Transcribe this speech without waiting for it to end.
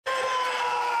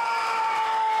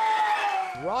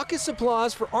Raucous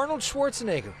applause for Arnold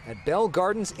Schwarzenegger at Bell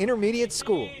Gardens Intermediate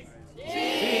School.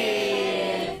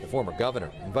 The former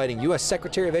governor inviting U.S.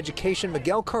 Secretary of Education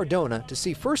Miguel Cardona to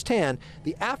see firsthand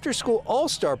the after-school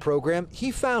all-star program he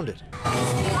founded.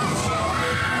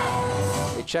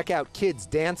 They check out kids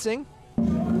dancing,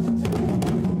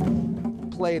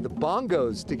 play the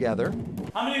bongos together.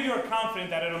 How many of you are confident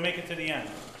that it'll make it to the end?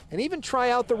 And even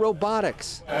try out the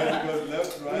robotics. And it goes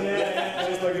left, right, left,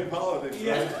 just like in politics,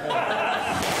 right?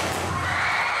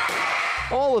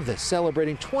 All of this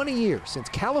celebrating 20 years since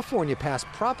California passed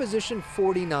Proposition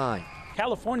 49.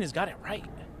 California's got it right.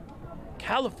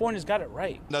 California's got it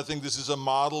right. I think this is a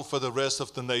model for the rest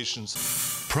of the nations.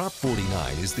 Prop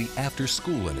 49 is the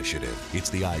after-school initiative. It's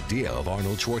the idea of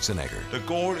Arnold Schwarzenegger. The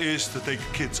goal is to take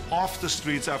kids off the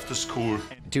streets after school.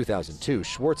 In 2002,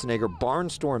 Schwarzenegger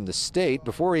barnstormed the state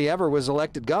before he ever was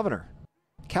elected governor.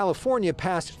 California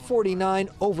passed 49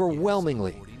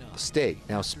 overwhelmingly. The state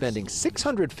now spending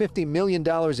 $650 million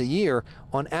a year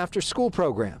on after-school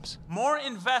programs. More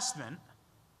investment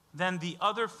than the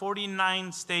other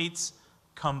 49 states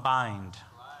combined.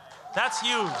 That's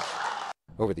huge.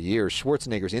 Over the years,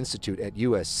 Schwarzenegger's Institute at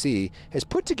USC has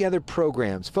put together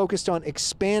programs focused on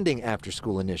expanding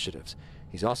after-school initiatives.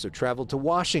 He's also traveled to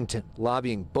Washington,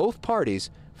 lobbying both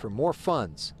parties for more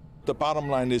funds. The bottom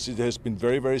line is it has been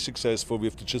very, very successful. We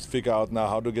have to just figure out now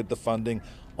how to get the funding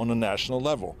on a national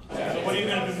level. So what are you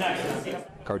going to do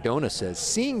next? Cardona says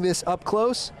seeing this up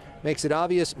close makes it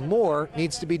obvious more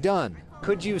needs to be done.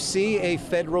 Could you see a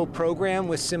federal program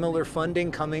with similar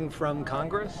funding coming from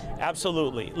Congress?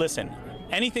 Absolutely. Listen,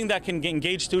 anything that can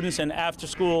engage students in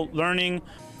after-school learning.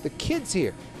 The kids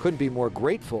here couldn't be more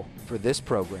grateful for this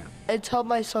program. It's helped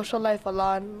my social life a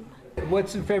lot.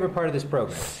 What's your favorite part of this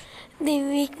program? They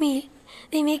make me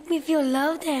feel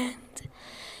loved, and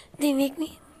they make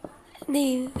me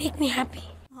happy.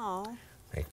 Aww.